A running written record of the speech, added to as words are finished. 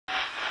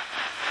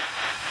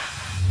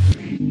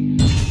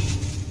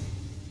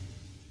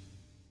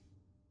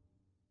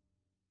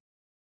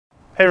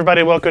Hey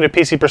everybody, welcome to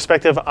PC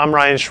Perspective. I'm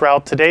Ryan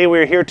Shrout. Today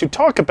we're here to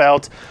talk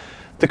about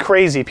the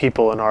crazy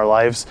people in our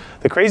lives.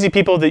 The crazy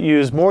people that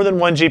use more than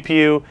one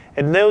GPU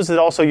and those that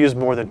also use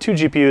more than two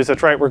GPUs.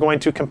 That's right, we're going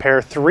to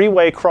compare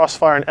three-way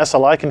CrossFire and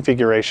SLI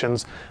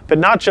configurations, but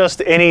not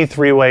just any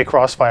three-way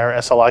CrossFire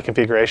SLI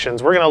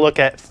configurations. We're going to look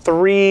at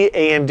three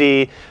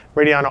AMD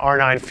Radeon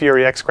R9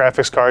 Fury X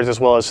graphics cards, as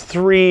well as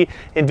three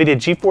NVIDIA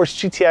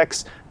GeForce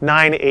GTX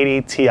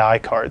 980 Ti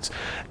cards.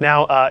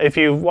 Now, if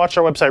you watched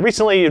our website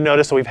recently, you've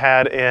noticed that we've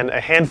had in a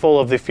handful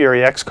of the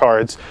Fury X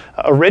cards,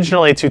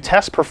 originally to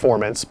test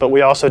performance, but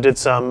we also did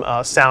some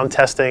sound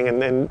testing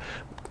and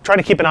trying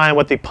to keep an eye on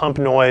what the pump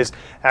noise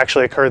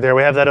actually occurred there.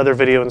 We have that other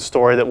video and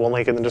story that we'll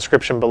link in the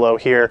description below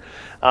here.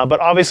 But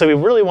obviously we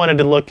really wanted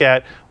to look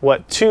at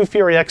what two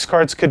Fury X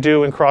cards could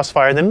do in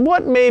CrossFire, and then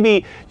what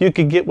maybe you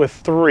could get with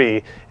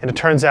three, and it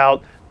turns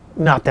out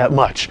not that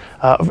much.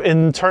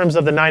 In terms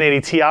of the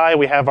 980 Ti,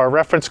 we have our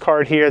reference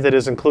card here that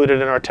is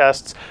included in our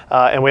tests,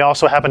 and we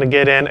also happen to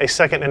get in a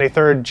second and a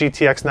third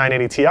GTX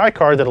 980 Ti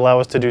card that allow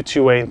us to do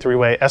two-way and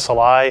three-way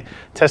SLI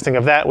testing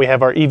of that. We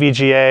have our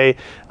EVGA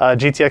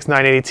GTX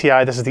 980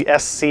 Ti. This is the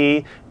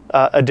SC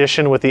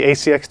edition with the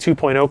ACX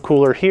 2.0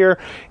 cooler here,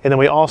 and then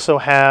we also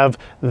have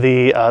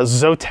the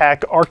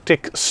Zotac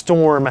Arctic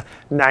Storm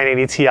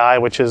 980 Ti,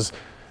 which is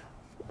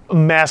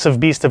massive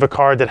beast of a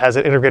card that has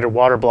an integrated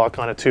water block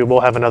on it too.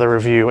 We'll have another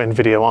review and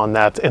video on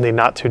that in the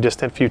not too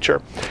distant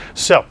future.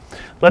 So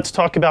let's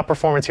talk about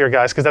performance here,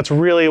 guys, because that's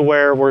really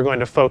where we're going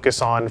to focus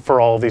on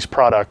for all of these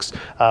products.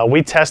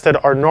 We tested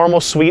our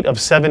normal suite of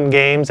 7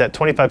 games at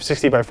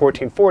 2560 by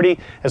 1440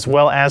 as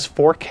well as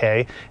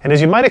 4K, and as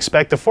you might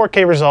expect, the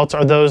 4K results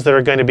are those that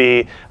are going to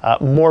be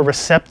more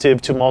receptive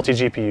to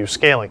multi-GPU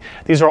scaling.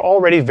 These are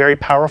already very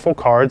powerful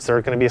cards.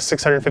 They're going to be a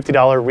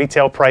 $650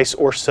 retail price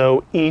or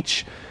so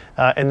each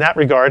in that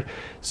regard,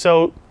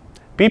 so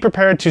be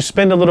prepared to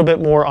spend a little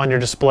bit more on your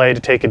display to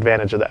take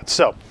advantage of that.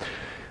 So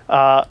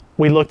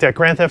we looked at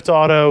Grand Theft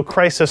Auto,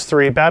 Crysis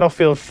 3,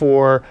 Battlefield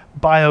 4,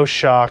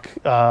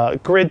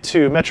 Bioshock, Grid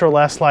 2, Metro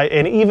Last Light,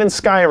 and even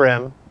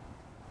Skyrim.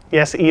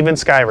 Yes, even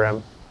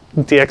Skyrim,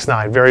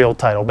 DX9, very old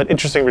title, but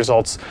interesting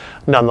results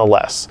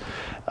nonetheless.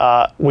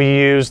 We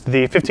used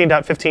the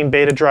 15.15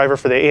 beta driver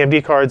for the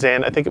AMD cards,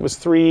 and I think it was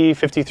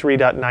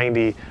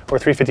 353.90 or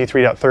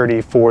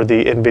 353.30 for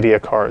the NVIDIA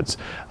cards.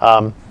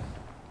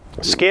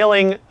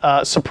 Scaling,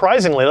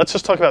 surprisingly, let's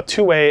just talk about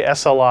two-way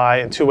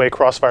SLI and two-way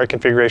CrossFire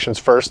configurations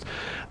first.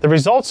 The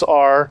results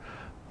are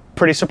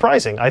pretty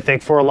surprising, I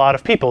think, for a lot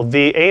of people.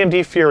 The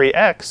AMD Fury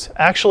X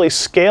actually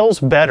scales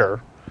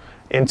better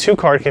in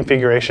two-card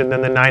configuration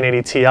than the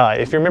 980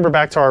 Ti. If you remember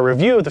back to our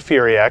review of the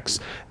Fury X,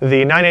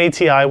 the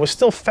 980 Ti was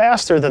still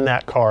faster than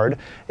that card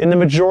in the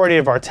majority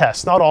of our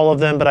tests. Not all of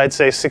them, but I'd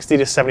say 60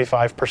 to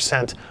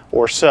 75%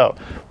 or so.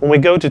 When we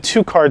go to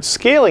two-card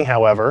scaling,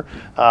 however,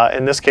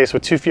 in this case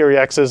with two Fury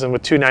X's and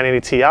with two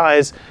 980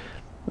 Ti's,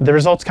 the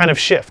results kind of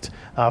shift.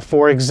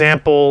 For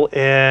example,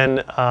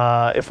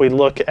 if we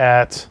look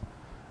at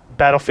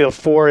Battlefield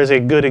 4 is a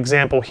good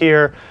example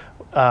here,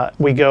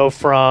 we go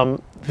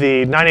from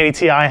the 980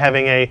 Ti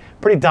having a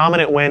pretty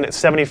dominant win at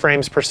 70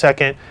 frames per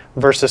second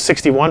versus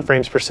 61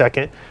 frames per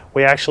second.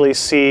 We actually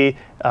see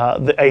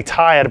a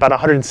tie at about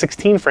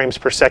 116 frames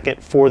per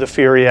second for the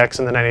Fury X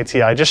and the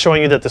 980 Ti, just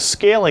showing you that the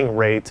scaling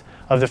rate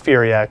of the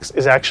Fury X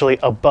is actually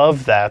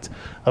above that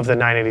of the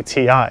 980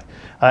 Ti.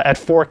 At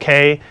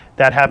 4K,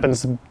 that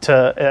happens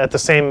to, at the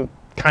same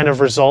kind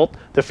of result,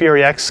 the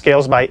Fury X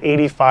scales by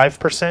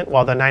 85%,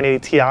 while the 980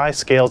 Ti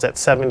scales at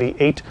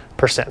 78%.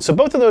 So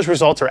both of those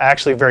results are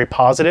actually very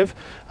positive.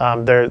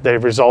 They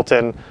result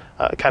in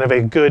kind of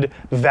a good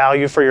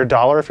value for your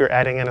dollar if you're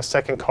adding in a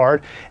second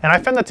card. And I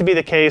found that to be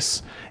the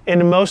case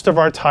in most of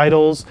our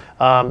titles.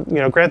 You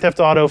know, Grand Theft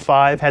Auto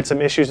 5 had some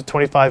issues at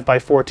 25 by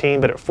 14,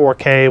 but at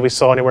 4K we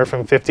saw anywhere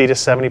from 50 to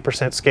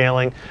 70%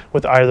 scaling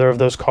with either of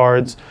those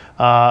cards.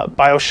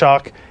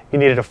 Bioshock, you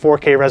needed a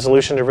 4K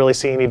resolution to really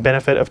see any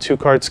benefit of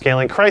two-card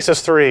scaling.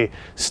 Crysis 3,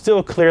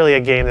 still clearly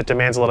a game that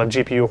demands a lot of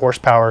GPU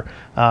horsepower.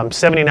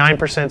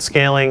 79%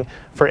 scaling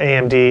for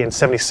AMD and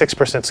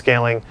 76%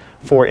 scaling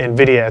for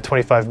NVIDIA at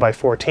 25 by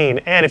 14.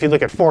 And if you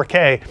look at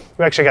 4K,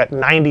 we actually got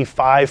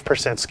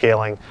 95%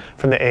 scaling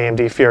from the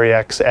AMD Fury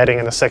X, adding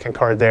in the second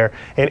card there,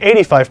 and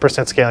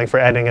 85% scaling for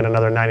adding in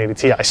another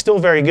 980 Ti. Still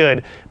very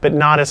good, but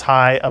not as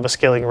high of a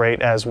scaling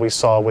rate as we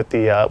saw with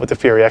the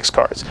Fury X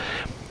cards.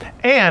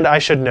 And I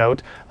should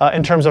note,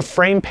 in terms of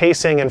frame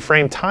pacing and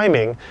frame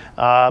timing,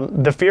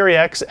 the Fury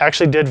X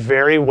actually did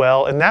very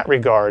well in that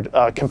regard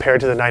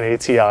compared to the 980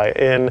 Ti.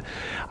 In,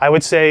 I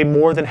would say,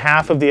 more than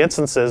half of the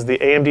instances, the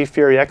AMD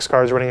Fury X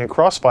cards running in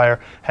CrossFire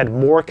had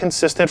more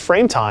consistent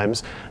frame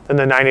times than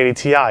the 980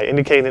 Ti,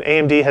 indicating that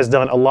AMD has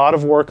done a lot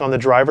of work on the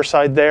driver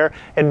side there,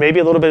 and maybe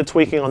a little bit of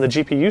tweaking on the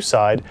GPU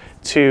side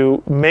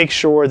to make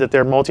sure that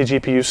their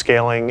multi-GPU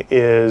scaling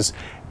is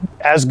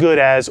as good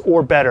as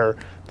or better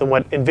than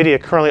what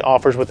NVIDIA currently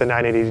offers with the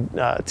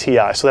 980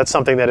 Ti. So that's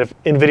something that if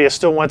NVIDIA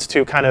still wants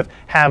to kind of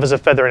have as a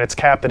feather in its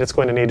cap, that it's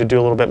going to need to do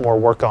a little bit more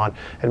work on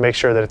and make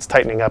sure that it's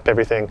tightening up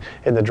everything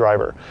in the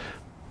driver.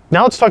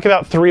 Now let's talk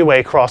about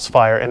three-way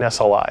CrossFire and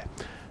SLI.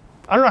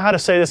 I don't know how to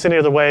say this any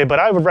other way, but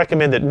I would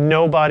recommend that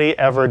nobody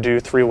ever do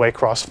three-way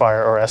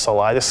CrossFire or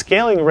SLI. The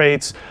scaling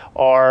rates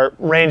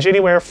range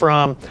anywhere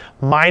from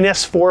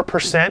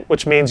 -4%,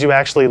 which means you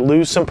actually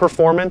lose some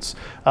performance.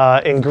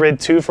 In Grid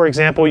 2, for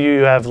example,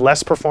 you have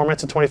less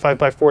performance at 25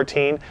 by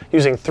 14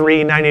 using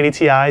 3 980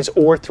 Ti's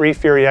or 3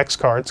 Fury X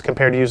cards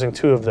compared to using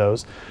 2 of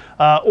those.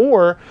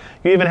 Or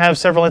you even have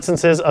several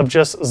instances of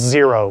just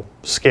 0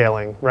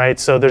 scaling, right?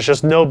 So there's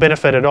just no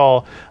benefit at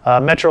all.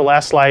 Metro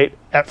Last Light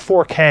at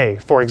 4K,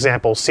 for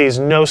example, sees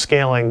no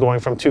scaling going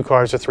from 2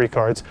 cards to 3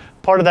 cards.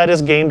 Part of that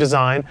is game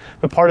design,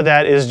 but part of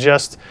that is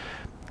just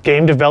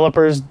game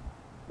developers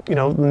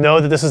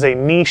know that this is a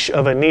niche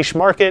of a niche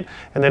market,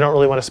 and they don't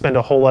really want to spend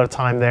a whole lot of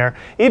time there.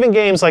 Even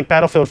games like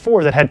Battlefield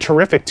 4 that had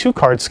terrific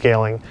 2-card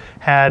scaling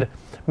had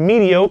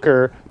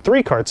mediocre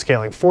 3-card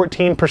scaling,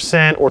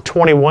 14% or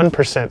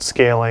 21%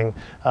 scaling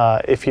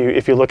if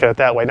you look at it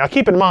that way. Now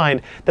keep in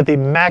mind that the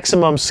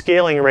maximum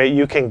scaling rate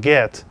you can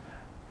get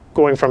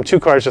going from 2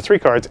 cards to 3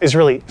 cards is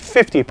really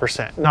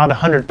 50%, not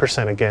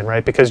 100% again,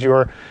 right? Because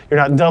you're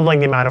not doubling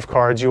the amount of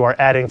cards, you are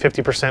adding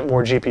 50%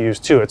 more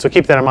GPUs to it. So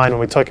keep that in mind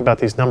when we talk about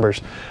these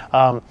numbers.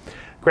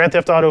 Grand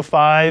Theft Auto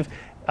 5,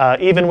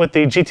 even with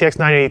the GTX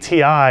 980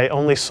 Ti,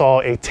 only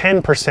saw a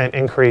 10%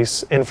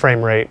 increase in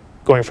frame rate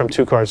going from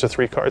 2 cards to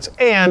 3 cards.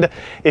 And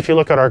if you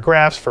look at our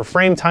graphs for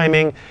frame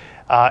timing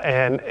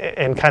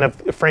and kind of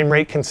frame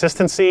rate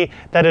consistency,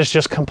 that is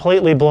just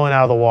completely blown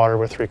out of the water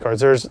with 3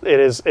 cards. It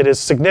is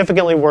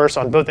significantly worse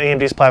on both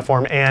AMD's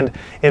platform and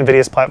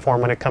NVIDIA's platform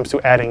when it comes to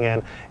adding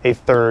in a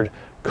 3rd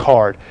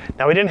card.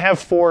 Now we didn't have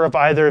 4 of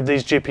either of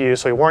these GPUs,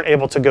 so we weren't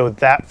able to go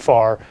that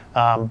far,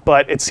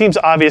 but it seems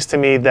obvious to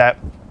me that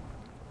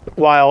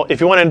while if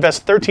you want to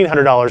invest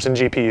 $1,300 in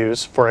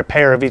GPUs for a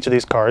pair of each of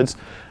these cards,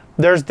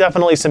 there's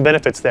definitely some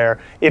benefits there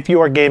if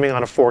you are gaming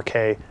on a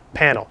 4K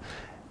panel.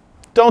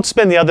 Don't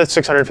spend the other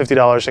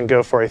 $650 and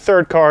go for a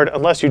 3rd card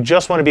unless you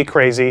just want to be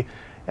crazy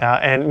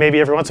and maybe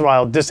every once in a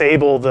while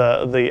disable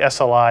the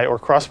SLI or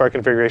CrossFire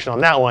configuration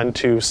on that one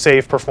to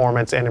save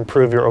performance and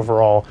improve your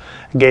overall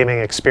gaming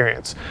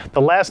experience.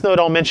 The last note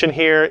I'll mention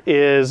here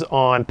is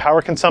on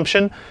power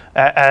consumption.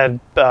 At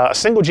a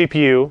single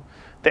GPU,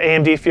 the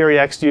AMD Fury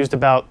X used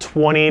about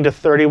 20 to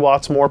 30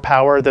 watts more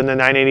power than the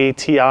 980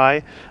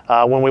 Ti.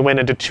 When we went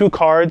into 2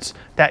 cards,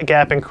 that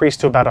gap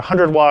increased to about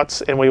 100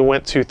 watts, and we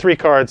went to 3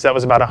 cards, that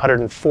was about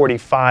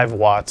 145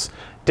 watts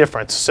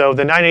difference. So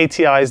the 980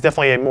 Ti is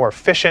definitely a more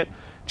efficient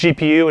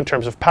GPU in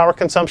terms of power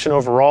consumption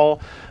overall,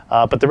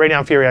 but the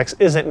Radeon Fury X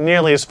isn't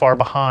nearly as far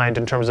behind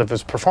in terms of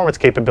its performance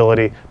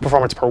capability,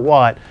 performance per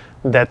watt,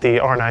 that the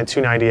R9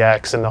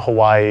 290X and the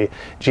Hawaii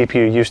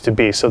GPU used to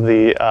be. So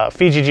the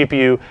Fiji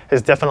GPU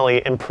has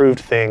definitely improved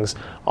things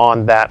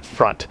on that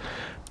front.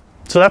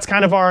 So that's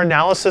kind of our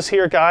analysis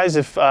here, guys.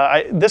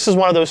 This is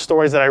one of those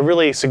stories that I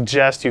really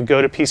suggest you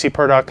go to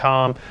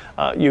PCPer.com,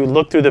 you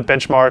look through the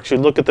benchmarks, you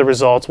look at the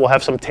results. We'll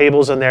have some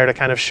tables in there to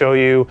kind of show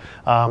you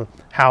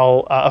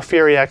how a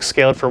Fury X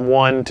scaled from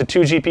 1 to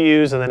 2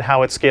 GPUs and then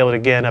how it scaled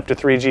again up to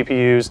 3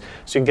 GPUs,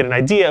 so you can get an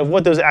idea of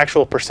what those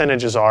actual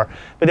percentages are.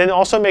 But then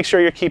also make sure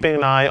you're keeping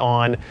an eye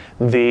on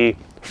the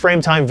frame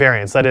time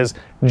variance. That is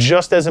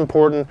just as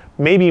important,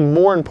 maybe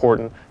more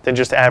important than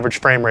just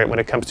average frame rate when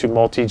it comes to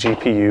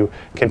multi-GPU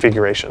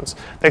configurations.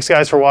 Thanks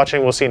guys for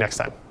watching. We'll see you next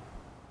time.